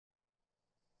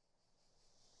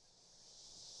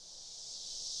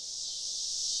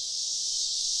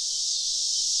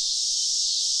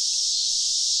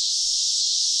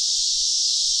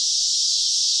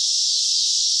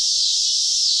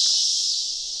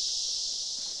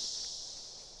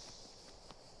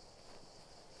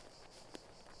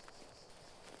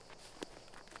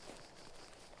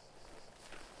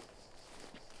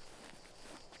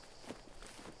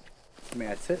May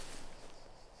I sit?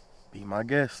 Be my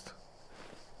guest.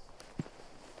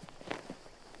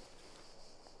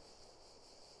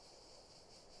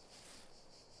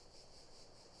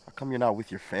 How come you're not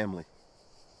with your family?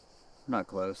 I'm not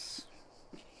close.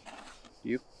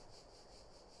 You?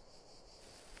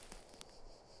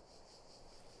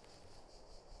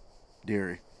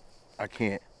 Gary, I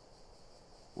can't.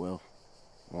 Well,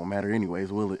 won't matter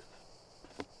anyways, will it?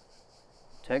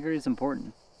 Integrity is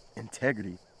important.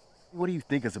 Integrity? What do you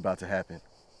think is about to happen?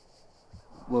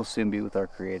 We'll soon be with our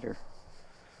Creator.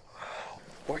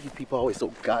 Why are you people always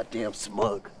so goddamn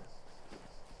smug?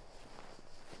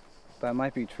 That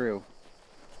might be true,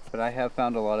 but I have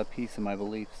found a lot of peace in my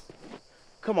beliefs.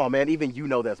 Come on, man, even you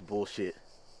know that's bullshit.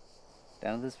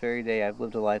 Down to this very day, I've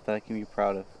lived a life that I can be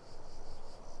proud of.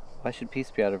 Why should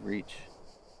peace be out of reach?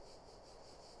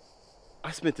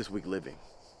 I spent this week living.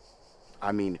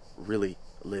 I mean, really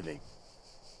living.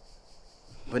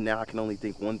 But now I can only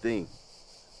think one thing.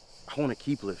 I want to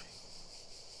keep living.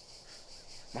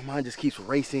 My mind just keeps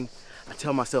racing. I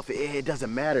tell myself it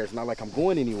doesn't matter. It's not like I'm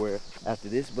going anywhere after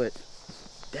this, but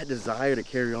that desire to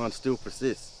carry on still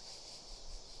persists.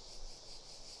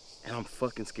 And I'm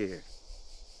fucking scared.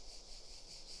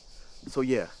 So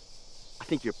yeah, I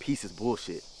think your peace is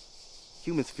bullshit.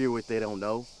 Humans fear what they don't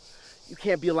know. You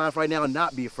can't be alive right now and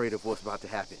not be afraid of what's about to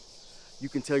happen. You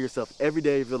can tell yourself every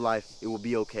day of your life it will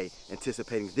be okay,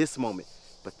 anticipating this moment.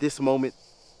 But this moment,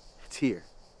 it's here.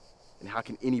 And how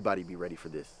can anybody be ready for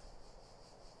this?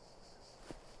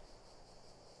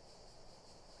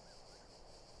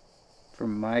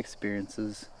 From my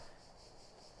experiences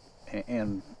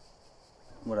and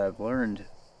what I've learned,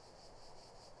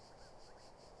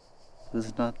 this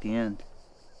is not the end.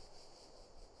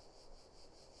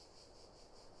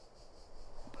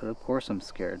 But of course I'm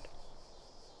scared.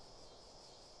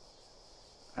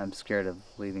 I'm scared of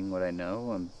leaving what I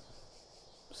know. I'm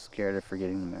scared of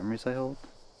forgetting the memories I hold.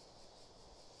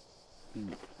 I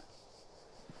mean,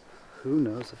 who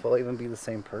knows if I'll even be the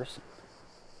same person?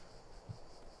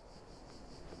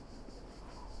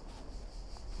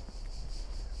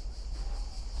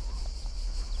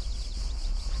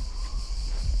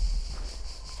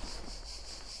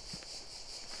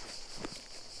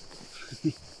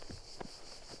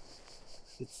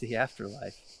 It's the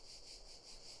afterlife.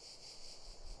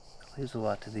 It leaves a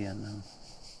lot to the unknown.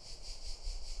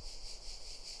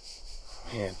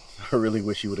 Man, I really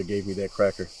wish you would have gave me that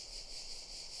cracker.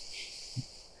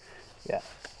 Yeah.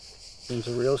 Seems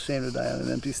a real shame to die on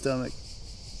an empty stomach.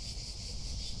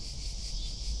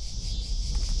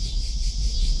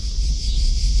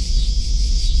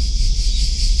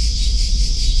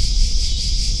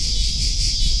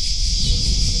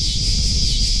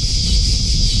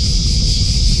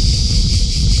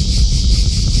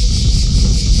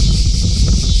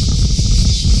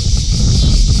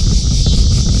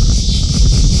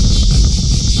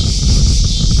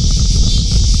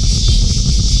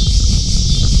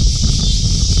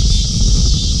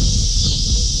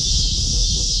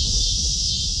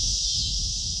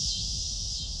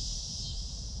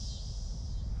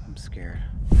 I'm scared.